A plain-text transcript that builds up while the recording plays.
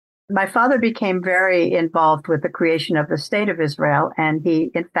My father became very involved with the creation of the state of Israel, and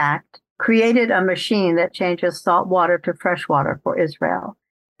he, in fact, created a machine that changes salt water to fresh water for Israel.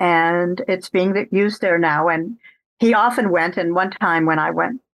 And it's being used there now. And he often went, and one time when I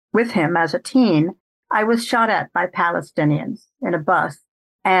went with him as a teen, I was shot at by Palestinians in a bus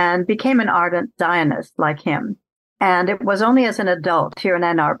and became an ardent Zionist like him. And it was only as an adult here in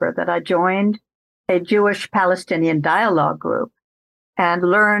Ann Arbor that I joined a Jewish-Palestinian dialogue group and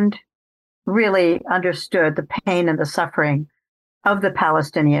really understood the pain and the suffering of the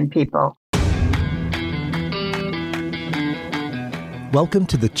Palestinian people. Welcome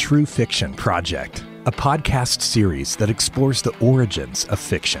to the True Fiction Project, a podcast series that explores the origins of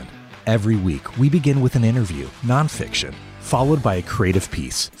fiction. Every week, we begin with an interview, nonfiction, followed by a creative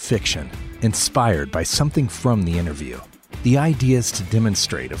piece, fiction, inspired by something from the interview. The idea is to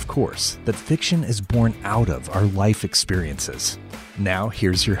demonstrate, of course, that fiction is born out of our life experiences. Now,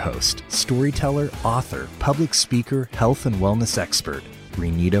 here's your host, storyteller, author, public speaker, health and wellness expert,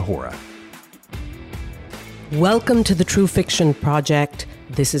 Renita Hora. Welcome to the True Fiction Project.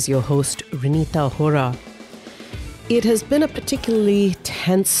 This is your host, Renita Hora. It has been a particularly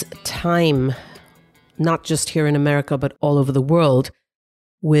tense time, not just here in America, but all over the world,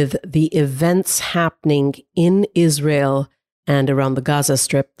 with the events happening in Israel and around the Gaza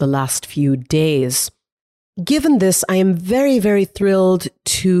Strip the last few days. Given this, I am very, very thrilled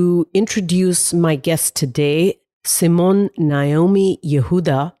to introduce my guest today, Simone Naomi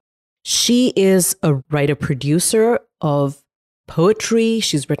Yehuda. She is a writer-producer of poetry.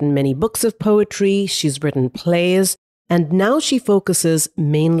 She's written many books of poetry. She's written plays. And now she focuses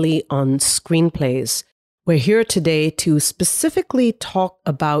mainly on screenplays. We're here today to specifically talk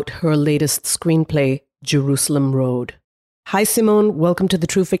about her latest screenplay, Jerusalem Road. Hi, Simone. Welcome to the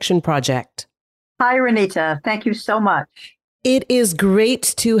True Fiction Project. Hi, Renita. Thank you so much. It is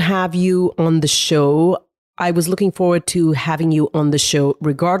great to have you on the show. I was looking forward to having you on the show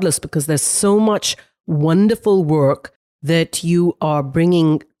regardless, because there's so much wonderful work that you are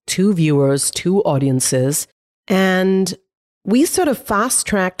bringing to viewers, to audiences. And we sort of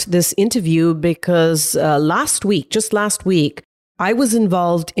fast-tracked this interview because just last week, I was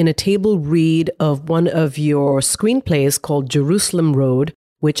involved in a table read of one of your screenplays called Jerusalem Road,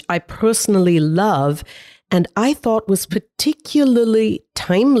 which I personally love, and I thought was particularly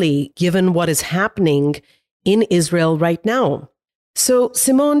timely given what is happening in Israel right now. So,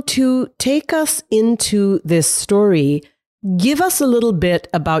 Simone, to take us into this story, give us a little bit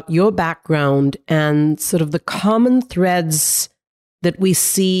about your background and sort of the common threads that we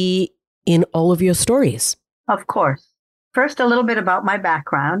see in all of your stories. Of course. First, a little bit about my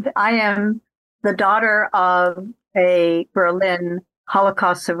background. I am the daughter of a Berlin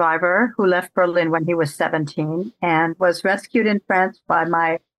Holocaust survivor who left Berlin when he was 17 and was rescued in France by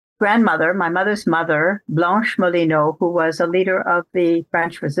my grandmother, my mother's mother, Blanche Molyneux, who was a leader of the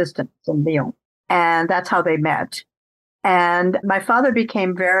French resistance in Lyon. And that's how they met. And my father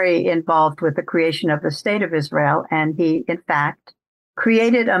became very involved with the creation of the state of Israel. And he, in fact,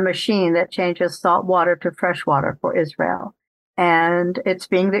 created a machine that changes salt water to fresh water for Israel. And it's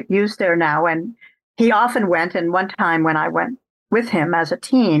being used there now. And he often went. And one time when I went with him as a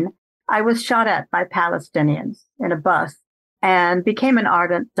teen, I was shot at by Palestinians in a bus and became an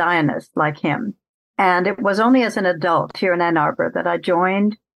ardent Zionist like him. And it was only as an adult here in Ann Arbor that I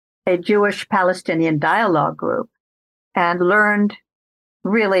joined a Jewish-Palestinian dialogue group and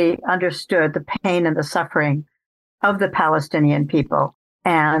really understood the pain and the suffering of the Palestinian people,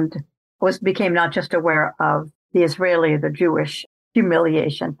 and became not just aware of the Israeli, the Jewish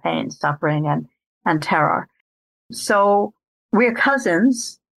humiliation, pain, suffering, and terror. So we're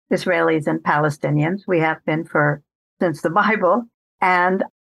cousins, Israelis and Palestinians. We have been since the Bible, and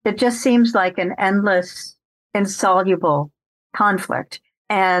it just seems like an endless, insoluble conflict.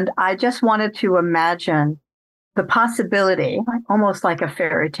 And I just wanted to imagine the possibility, almost like a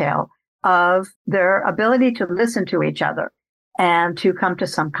fairy tale, of their ability to listen to each other and to come to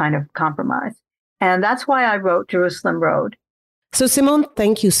some kind of compromise. And that's why I wrote Jerusalem Road. So, Simone,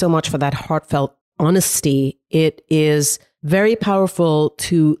 thank you so much for that heartfelt honesty. It is very powerful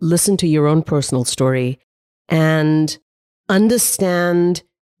to listen to your own personal story and understand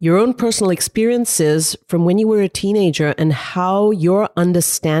your own personal experiences from when you were a teenager and how your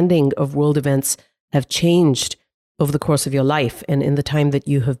understanding of world events have changed over the course of your life and in the time that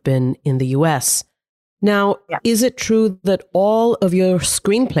you have been in the US. Now, Is it true that all of your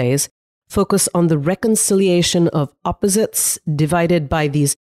screenplays focus on the reconciliation of opposites divided by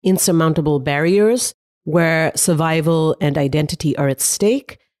these insurmountable barriers where survival and identity are at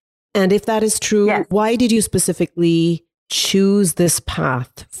stake? And if that is true, Why did you specifically choose this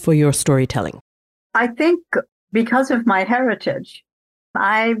path for your storytelling? I think because of my heritage,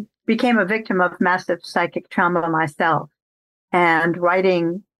 I became a victim of massive psychic trauma myself. And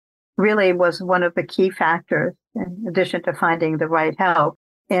writing really was one of the key factors, in addition to finding the right help,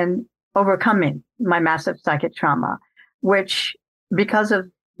 in overcoming my massive psychic trauma, which, because of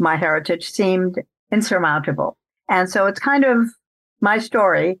my heritage, seemed insurmountable. And so it's kind of my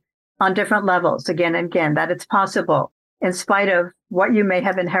story on different levels, again and again, that it's possible, in spite of what you may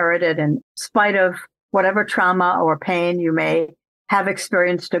have inherited, in spite of whatever trauma or pain you may have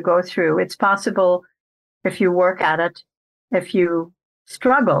experienced to go through. It's possible if you work at it, if you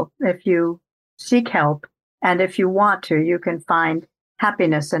struggle, if you seek help, and if you want to, you can find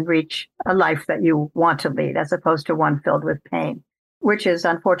happiness and reach a life that you want to lead, as opposed to one filled with pain, which is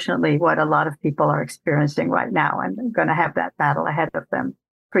unfortunately what a lot of people are experiencing right now, and they're going to have that battle ahead of them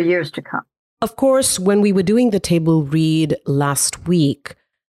for years to come. Of course, when we were doing the table read last week,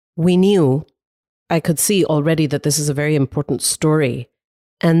 we knew, I could see already that this is a very important story.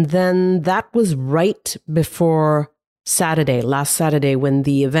 And then that was right before Saturday, last Saturday, when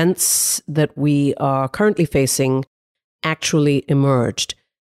the events that we are currently facing actually emerged.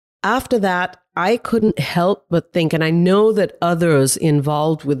 After that, I couldn't help but think, and I know that others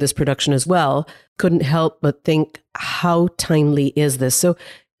involved with this production as well, couldn't help but think, how timely is this? So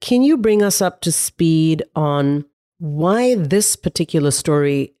can you bring us up to speed on why this particular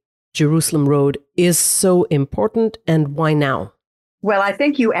story, Jerusalem Road, is so important and why now? Well, I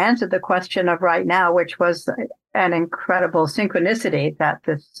think you answered the question of right now, which was an incredible synchronicity that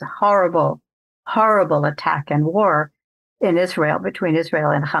this horrible, horrible attack and war in Israel, between Israel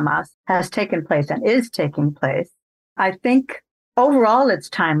and Hamas, has taken place and is taking place. I think overall it's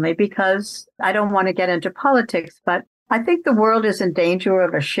timely because I don't want to get into politics, but I think the world is in danger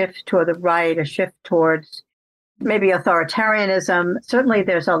of a shift toward the right, a shift towards maybe authoritarianism. Certainly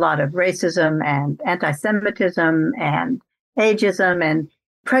there's a lot of racism and anti-Semitism and ageism and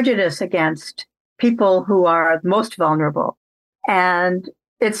prejudice against people who are most vulnerable. And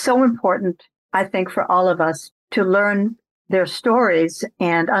it's so important, I think, for all of us to learn their stories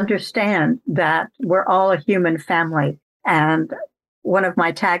and understand that we're all a human family. And one of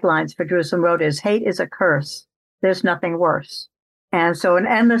my taglines for Jerusalem Road is, hate is a curse. There's nothing worse. And so an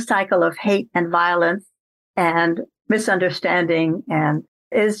endless cycle of hate and violence and misunderstanding and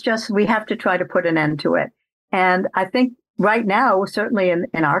is just, we have to try to put an end to it. And I think right now, certainly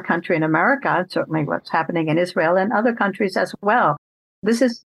in our country, in America, certainly what's happening in Israel and other countries as well, this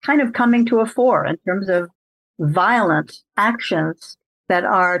is kind of coming to a fore in terms of violent actions that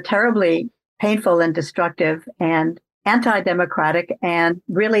are terribly painful and destructive and anti-democratic and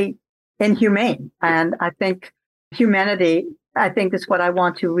really inhumane. And I think humanity, I think is what I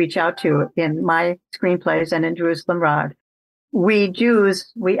want to reach out to in my screenplays and in Jerusalem Road. We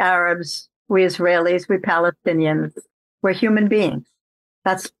Jews, we Arabs, we Israelis, we Palestinians, we're human beings.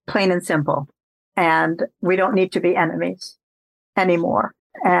 That's plain and simple. And we don't need to be enemies anymore.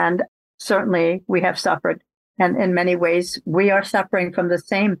 And certainly we have suffered. And in many ways, we are suffering from the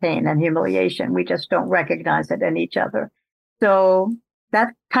same pain and humiliation. We just don't recognize it in each other. So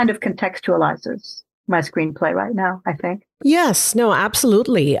that kind of contextualizes my screenplay right now, I think. Yes, no,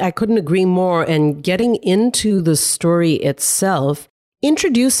 absolutely. I couldn't agree more. And getting into the story itself,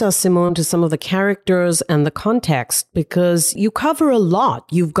 introduce us, Simone, to some of the characters and the context, because you cover a lot.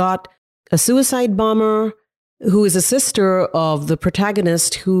 You've got a suicide bomber who is a sister of the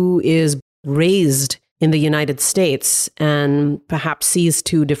protagonist who is raised in the United States and perhaps sees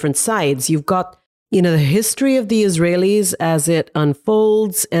two different sides. You've got, the history of the Israelis as it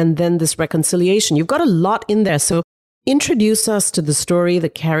unfolds, and then this reconciliation. You've got a lot in there. So introduce us to the story, the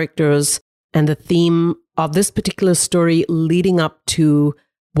characters, and the theme of this particular story leading up to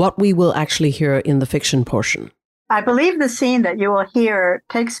what we will actually hear in the fiction portion. I believe the scene that you will hear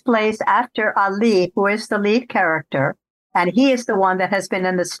takes place after Ali, who is the lead character, and he is the one that has been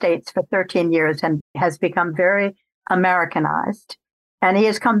in the States for 13 years and has become very Americanized. And he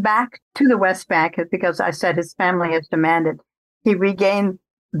has come back to the West Bank because I said his family has demanded he regain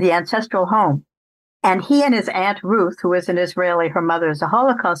the ancestral home. And he and his Aunt Ruth, who is an Israeli, her mother is a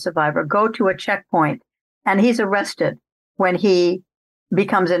Holocaust survivor, go to a checkpoint. And he's arrested when he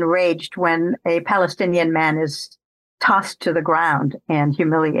becomes enraged when a Palestinian man is tossed to the ground and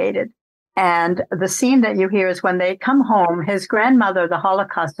humiliated. And the scene that you hear is when they come home, his grandmother, the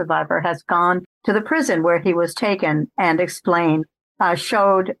Holocaust survivor, has gone to the prison where he was taken and explained,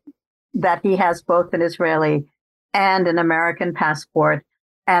 showed that he has both an Israeli and an American passport.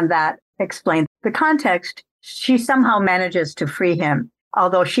 And that explained the context. She somehow manages to free him,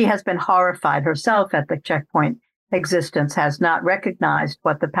 although she has been horrified herself at the checkpoint existence has not recognized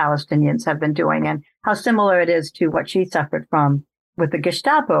what the Palestinians have been doing and how similar it is to what she suffered from with the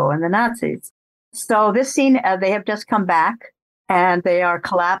Gestapo and the Nazis. So this scene, they have just come back and they are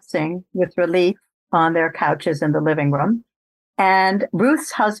collapsing with relief on their couches in the living room. And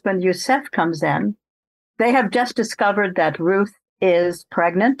Ruth's husband, Yusef, comes in. They have just discovered that Ruth is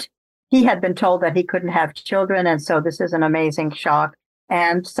pregnant. He had been told that he couldn't have children. And so this is an amazing shock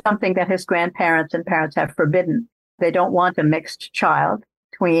and something that his grandparents and parents have forbidden. They don't want a mixed child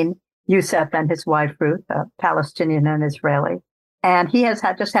between Yusef and his wife, Ruth, a Palestinian and Israeli. And he has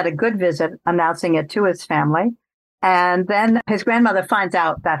just had a good visit announcing it to his family. And then his grandmother finds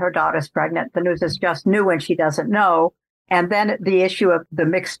out that her daughter's pregnant. The news is just new and she doesn't know. And then the issue of the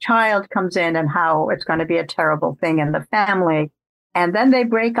mixed child comes in and how it's going to be a terrible thing in the family. And then they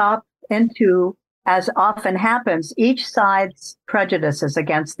break up into, as often happens, each side's prejudices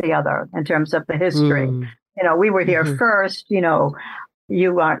against the other in terms of the history. You know, we were here first, you know,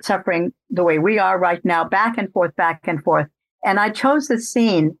 you aren't suffering the way we are right now, back and forth, back and forth. And I chose this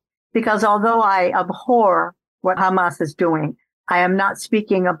scene because although I abhor what Hamas is doing, I am not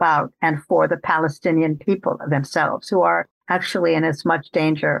speaking about and for the Palestinian people themselves, who are actually in as much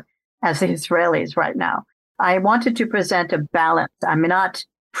danger as the Israelis right now. I wanted to present a balance. I'm not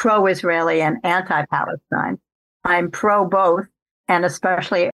pro-Israeli and anti-Palestine. I'm pro both, and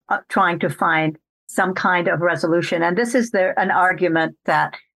especially trying to find some kind of resolution. And this is an argument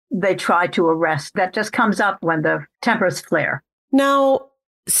that they try to arrest that just comes up when the tempers flare. Now,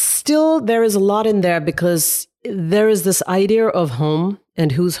 still, there is a lot in there because there is this idea of home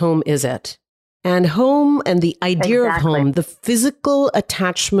and whose home is it? And home and the idea of home, the physical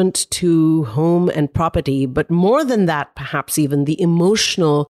attachment to home and property, but more than that, perhaps even the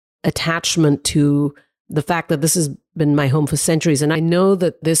emotional attachment to the fact that this has been my home for centuries. And I know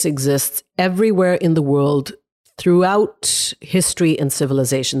that this exists everywhere in the world throughout history and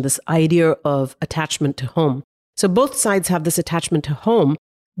civilization, this idea of attachment to home. So both sides have this attachment to home,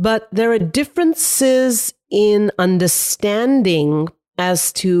 but there are differences in understanding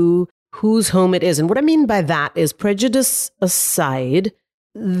as to whose home it is. And what I mean by that is, prejudice aside,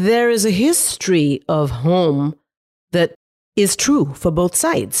 there is a history of home that is true for both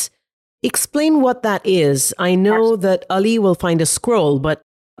sides. Explain what that is. I know that Ali will find a scroll, but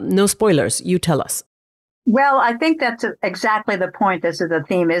no spoilers. You tell us. Well, I think that's exactly the point. This is the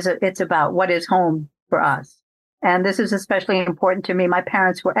theme. It's about what is home for us. And this is especially important to me. My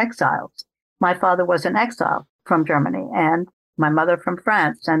parents were exiles. My father was an exile from Germany and my mother from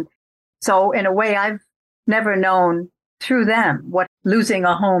France. And so in a way, I've never known through them what losing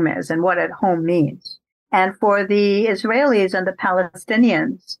a home is and what a home means. And for the Israelis and the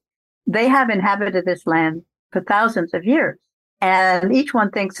Palestinians, they have inhabited this land for thousands of years. And each one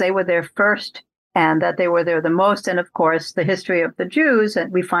thinks they were there first and that they were there the most. And of course, the history of the Jews,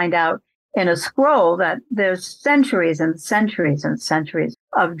 and we find out in a scroll that there's centuries and centuries and centuries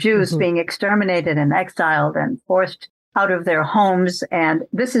of Jews being exterminated and exiled and forced out of their homes. And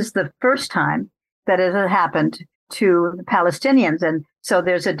this is the first time that it has happened to the Palestinians. And so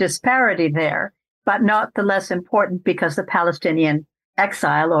there's a disparity there, but not the less important because the Palestinian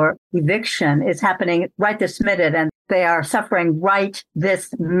exile or eviction is happening right this minute. And they are suffering right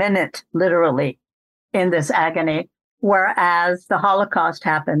this minute, literally, in this agony. Whereas the Holocaust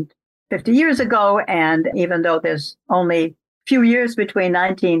happened 50 years ago. And even though there's only a few years between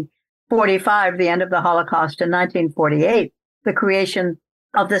 1945, the end of the Holocaust, and 1948, the creation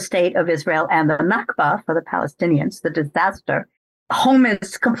of the state of Israel and the Nakba for the Palestinians, the disaster, home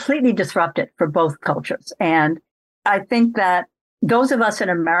is completely disrupted for both cultures. And I think that those of us in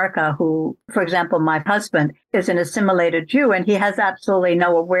America who, for example, my husband is an assimilated Jew, and he has absolutely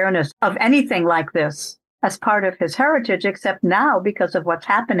no awareness of anything like this as part of his heritage, except now because of what's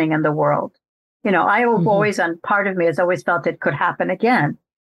happening in the world. You know, I have always, and part of me has always felt it could happen again.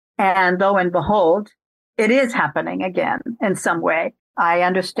 And lo and behold, it is happening again in some way. I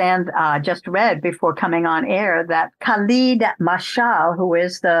understand, just read before coming on air that Khalid Mashal, who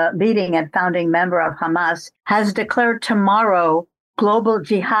is the leading and founding member of Hamas, has declared tomorrow Global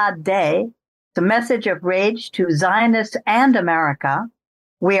Jihad Day, the message of rage to Zionists and America.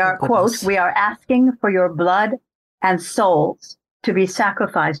 We are, quote, we are asking for your blood and souls to be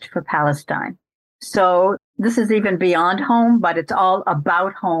sacrificed for Palestine. So this is even beyond home, but it's all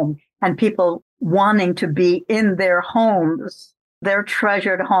about home and people wanting to be in their homes, their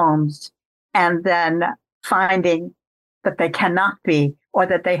treasured homes, and then finding that they cannot be, or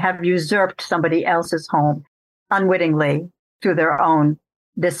that they have usurped somebody else's home unwittingly through their own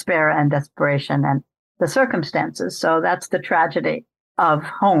despair and desperation and the circumstances. So that's the tragedy of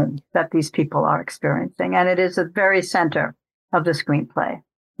home that these people are experiencing. And it is the very center of the screenplay.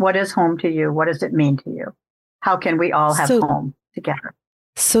 What is home to you? What does it mean to you? How can we all have home together?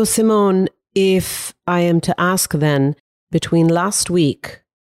 So, Simone, if I am to ask then, between last week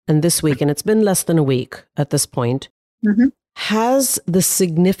and this week, and it's been less than a week at this point, has the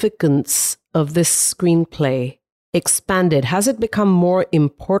significance of this screenplay expanded? Has it become more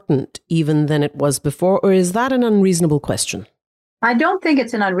important even than it was before? Or is that an unreasonable question? I don't think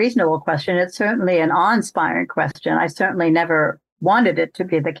it's an unreasonable question. It's certainly an awe-inspiring question. I certainly never wanted it to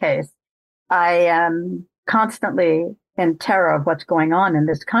be the case. I am constantly in terror of what's going on in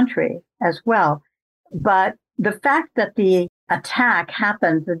this country as well. But the fact that the attack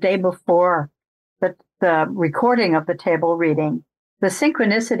happened the day before the recording of the table reading, the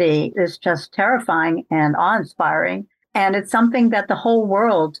synchronicity is just terrifying and awe-inspiring. And it's something that the whole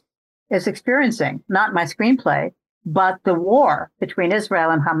world is experiencing, not my screenplay, but the war between Israel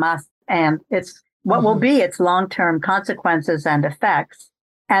and Hamas and its what will be its long-term consequences and effects.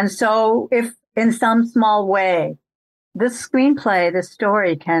 And so if in some small way, this screenplay, this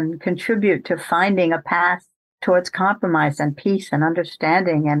story can contribute to finding a path towards compromise and peace and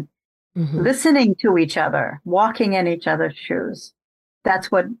understanding and listening to each other, walking in each other's shoes. That's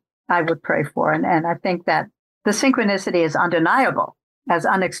what I would pray for. And I think that the synchronicity is undeniable, as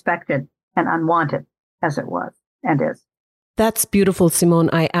unexpected and unwanted as it was and is. That's beautiful, Simone.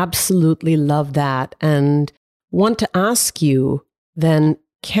 I absolutely love that. And want to ask you then,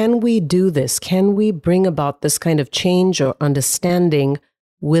 can we do this? Can we bring about this kind of change or understanding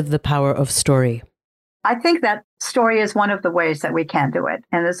with the power of story? I think that story is one of the ways that we can do it,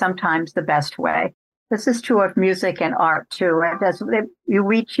 and is sometimes the best way. This is true of music and art, too. You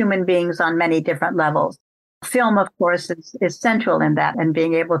reach human beings on many different levels. Film, of course, is central in that and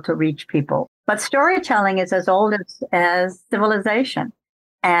being able to reach people. But storytelling is as old as civilization.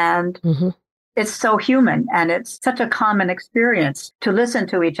 And it's so human, and it's such a common experience to listen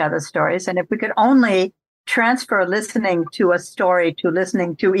to each other's stories. And if we could only transfer listening to a story to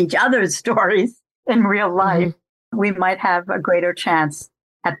listening to each other's stories in real life, we might have a greater chance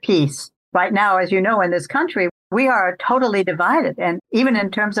at peace. Right now, as you know, in this country, we are totally divided. And even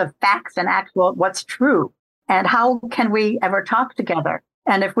in terms of facts and actual what's true, and how can we ever talk together?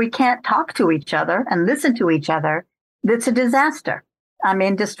 And if we can't talk to each other and listen to each other, it's a disaster. I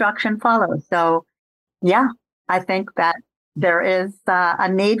mean, destruction follows. So, yeah, I think that there is a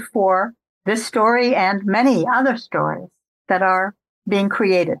need for this story and many other stories that are being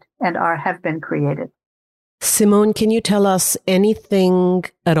created and have been created. Simone, can you tell us anything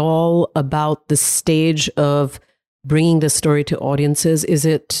at all about the stage of bringing this story to audiences? Is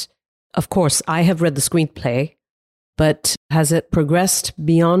it, of course, I have read the screenplay, but has it progressed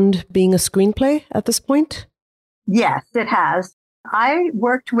beyond being a screenplay at this point? Yes, it has. I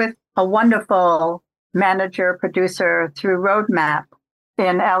worked with a wonderful manager, producer through Roadmap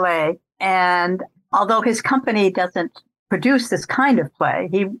in LA. And although his company doesn't produce this kind of play,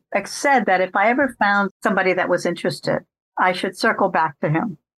 he said that if I ever found somebody that was interested, I should circle back to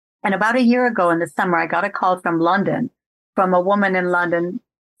him. And about a year ago in the summer, I got a call from London, from a woman in London,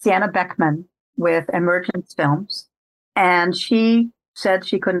 Sienna Beckman, with Emergence Films. And she said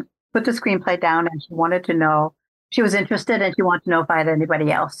she couldn't put the screenplay down, and she wanted to know, she was interested, and she wanted to know if I had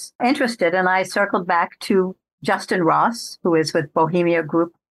anybody else interested. And I circled back to Justin Ross, who is with Bohemia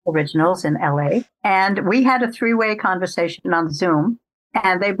Group Originals in LA. And we had a 3-way conversation on Zoom,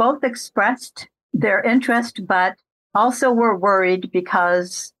 and they both expressed their interest, but also were worried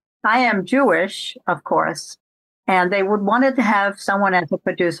because I am Jewish, of course, and they would wanted to have someone as a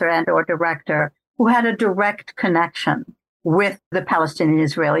producer and or director who had a direct connection with the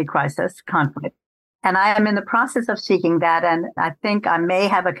Palestinian-Israeli crisis conflict. And I am in the process of seeking that. And I think I may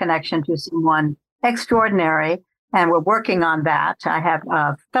have a connection to someone extraordinary. And we're working on that. I have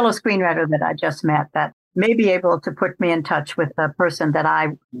a fellow screenwriter that I just met that may be able to put me in touch with a person that I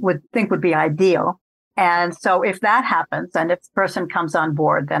would think would be ideal. And so if that happens, and if the person comes on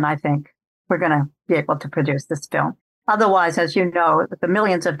board, then I think we're going to be able to produce this film. Otherwise, as you know, the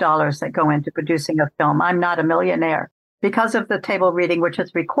millions of dollars that go into producing a film, I'm not a millionaire. Because of the table reading, which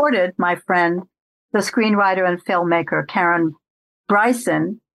is recorded, my friend, the screenwriter and filmmaker, Karen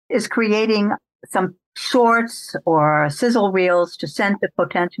Bryson, is creating some shorts or sizzle reels to send to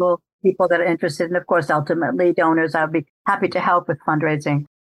potential people that are interested. And of course, ultimately donors, I'll be happy to help with fundraising.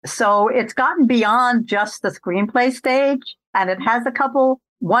 So it's gotten beyond just the screenplay stage, and it has a couple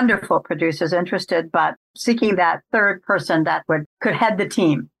wonderful producers interested, but seeking that third person that could head the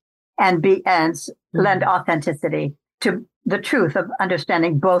team and lend authenticity to the truth of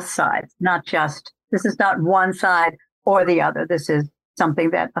understanding both sides, not just, this is not one side or the other. This is something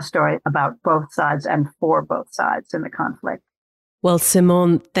that a story about both sides and for both sides in the conflict. Well,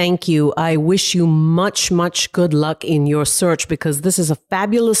 Simone, thank you. I wish you much, much good luck in your search because this is a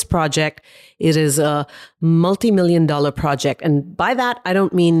fabulous project. It is a multi-million-dollar project. And by that, I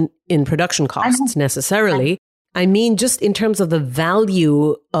don't mean in production costs necessarily. I mean just in terms of the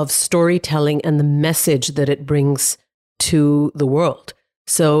value of storytelling and the message that it brings to the world.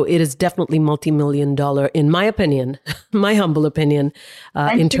 So it is definitely multi-million-dollar, in my opinion, my humble opinion,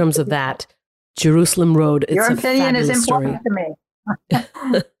 in terms of that. Jerusalem Road. It's Your opinion is important story. to me.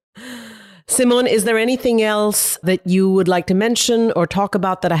 Simone, is there anything else that you would like to mention or talk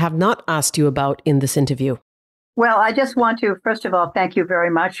about that I have not asked you about in this interview? Well, I just want to, first of all, thank you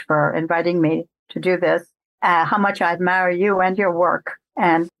very much for inviting me to do this, how much I admire you and your work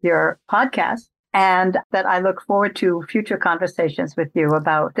and your podcast, and that I look forward to future conversations with you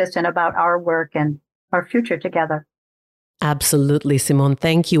about this and about our work and our future together. Absolutely, Simone.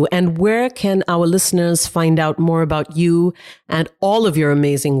 Thank you. And where can our listeners find out more about you and all of your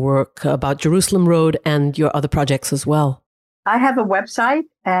amazing work about Jerusalem Road and your other projects as well? I have a website,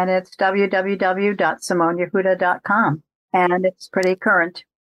 and it's www.simoneyehuda.com, and it's pretty current.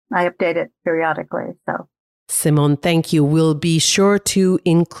 I update it periodically. So, Simone, thank you. We'll be sure to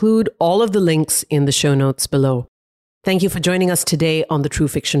include all of the links in the show notes below. Thank you for joining us today on the True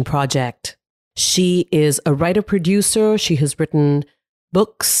Fiction Project. She is a writer-producer. She has written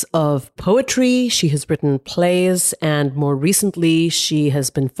books of poetry. She has written plays. And more recently, she has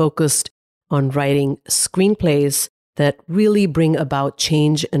been focused on writing screenplays that really bring about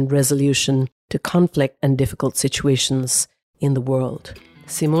change and resolution to conflict and difficult situations in the world.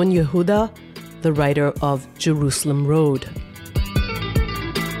 Simone Yehuda, the writer of Jerusalem Road.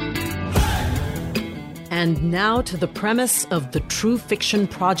 And now to the premise of the True Fiction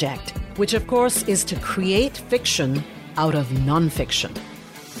Project, which of course is to create fiction out of nonfiction.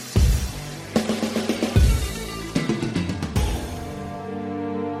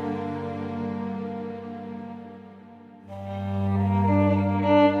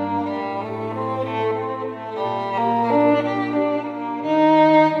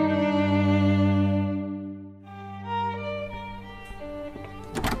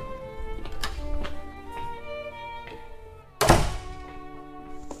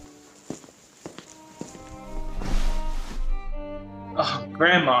 Oh,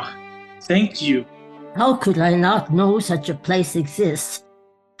 Grandma, thank you. How could I not know such a place exists?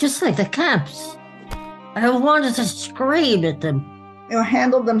 Just like the camps. I wanted to scream at them. You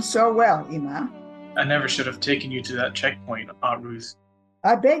handled them so well, Ima. I never should have taken you to that checkpoint, Aunt Ruth.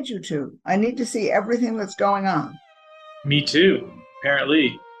 I begged you to. I need to see everything that's going on. Me too,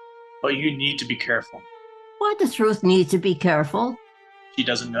 apparently. But you need to be careful. Why does Ruth need to be careful? She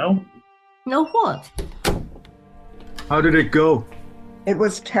doesn't know. Know what? How did it go? It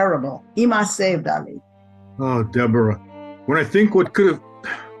was terrible. Ima saved Ali. Oh, Deborah. When I think what could have...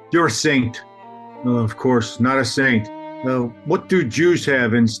 You're a saint. Of course, not a saint. What do Jews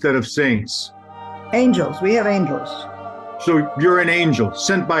have instead of saints? Angels. We have angels. So you're an angel,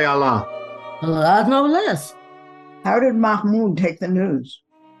 sent by Allah. Allah no less. How did Mahmoud take the news?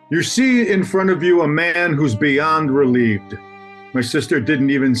 You see in front of you a man who's beyond relieved. My sister didn't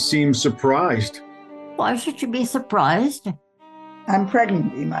even seem surprised. Why should you be surprised? I'm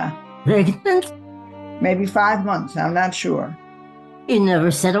pregnant, Ima. Pregnant? Maybe 5 months. I'm not sure. You never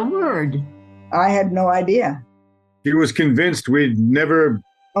said a word. I had no idea. He was convinced we'd never...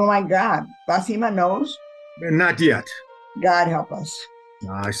 Oh my God. Basima knows? Not yet. God help us.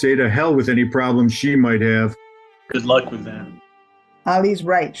 I say to hell with any problems she might have. Good luck with that. Ali's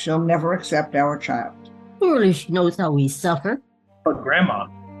right. She'll never accept our child. Surely she knows how we suffer. But Grandma,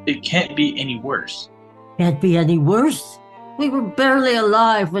 it can't be any worse. Can't be any worse. We were barely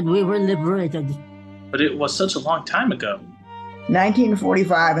alive when we were liberated. But it was such a long time ago.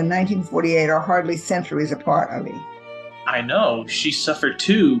 1945 and 1948 are hardly centuries apart, Ali. I know, she suffered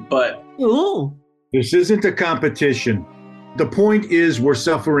too, but... Oh. This isn't a competition. The point is we're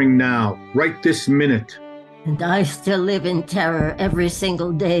suffering now, right this minute. And I still live in terror every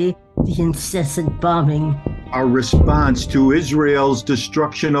single day, the incessant bombing. Our response to Israel's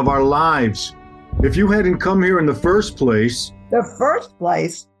destruction of our lives. If you hadn't come here in the first place... The first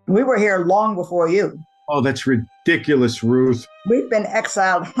place? We were here long before you. Oh, that's ridiculous, Ruth. We've been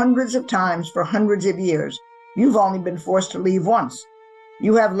exiled hundreds of times for hundreds of years. You've only been forced to leave once.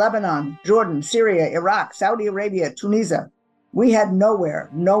 You have Lebanon, Jordan, Syria, Iraq, Saudi Arabia, Tunisia. We had nowhere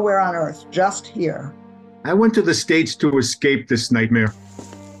on earth, just here. I went to the States to escape this nightmare.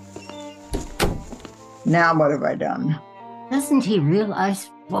 Now what have I done? Doesn't he realize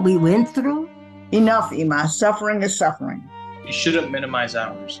what we went through? Enough, Ima. Suffering is suffering. You shouldn't minimize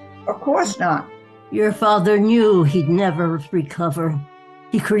hours. Of course not. Your father knew he'd never recover.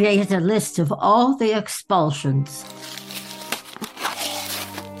 He created a list of all the expulsions.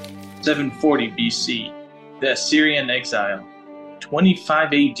 740 BC, the Assyrian exile.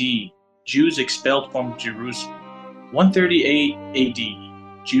 25 AD, Jews expelled from Jerusalem. 138 AD,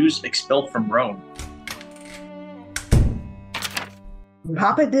 Jews expelled from Rome.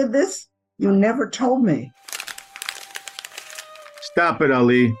 Papa did this? You never told me. Stop it,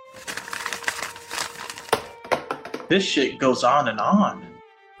 Ali. This shit goes on and on.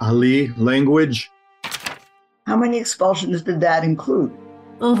 Ali, language. How many expulsions did that include?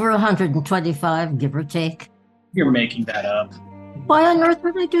 Over 125, give or take. You're making that up. Why on earth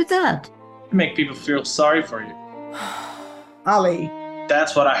would I do that? To make people feel sorry for you. Ali,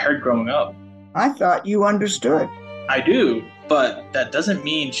 That's what I heard growing up. I thought you understood. I do, but that doesn't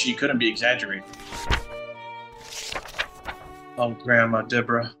mean she couldn't be exaggerating. Oh, Grandma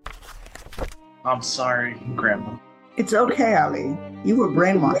Deborah. I'm sorry, Grandma. It's okay, Ali. You were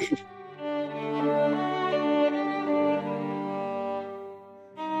brainwashed.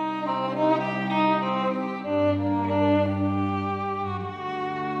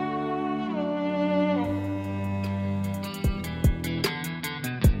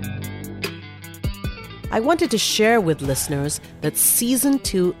 I wanted to share with listeners that Season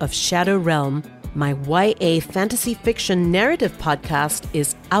 2 of Shadow Realm, my YA fantasy fiction narrative podcast,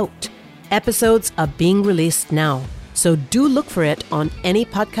 is out. Episodes are being released now, so do look for it on any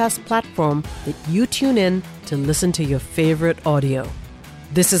podcast platform that you tune in to listen to your favorite audio.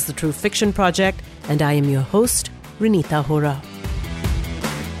 This is The True Fiction Project, and I am your host, Renita Hora.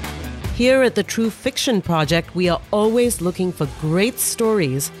 Here at The True Fiction Project, we are always looking for great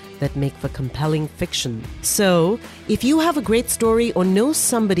stories that make for compelling fiction. So, if you have a great story or know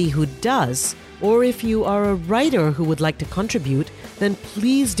somebody who does, or if you are a writer who would like to contribute, then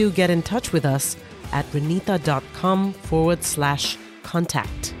please do get in touch with us at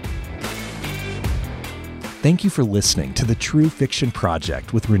renita.com/contact. Thank you for listening to The True Fiction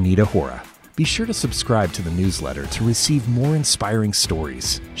Project with Renita Hora. Be sure to subscribe to the newsletter to receive more inspiring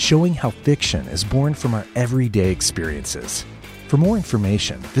stories showing how fiction is born from our everyday experiences. For more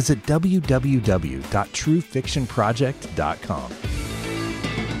information, visit www.truefictionproject.com.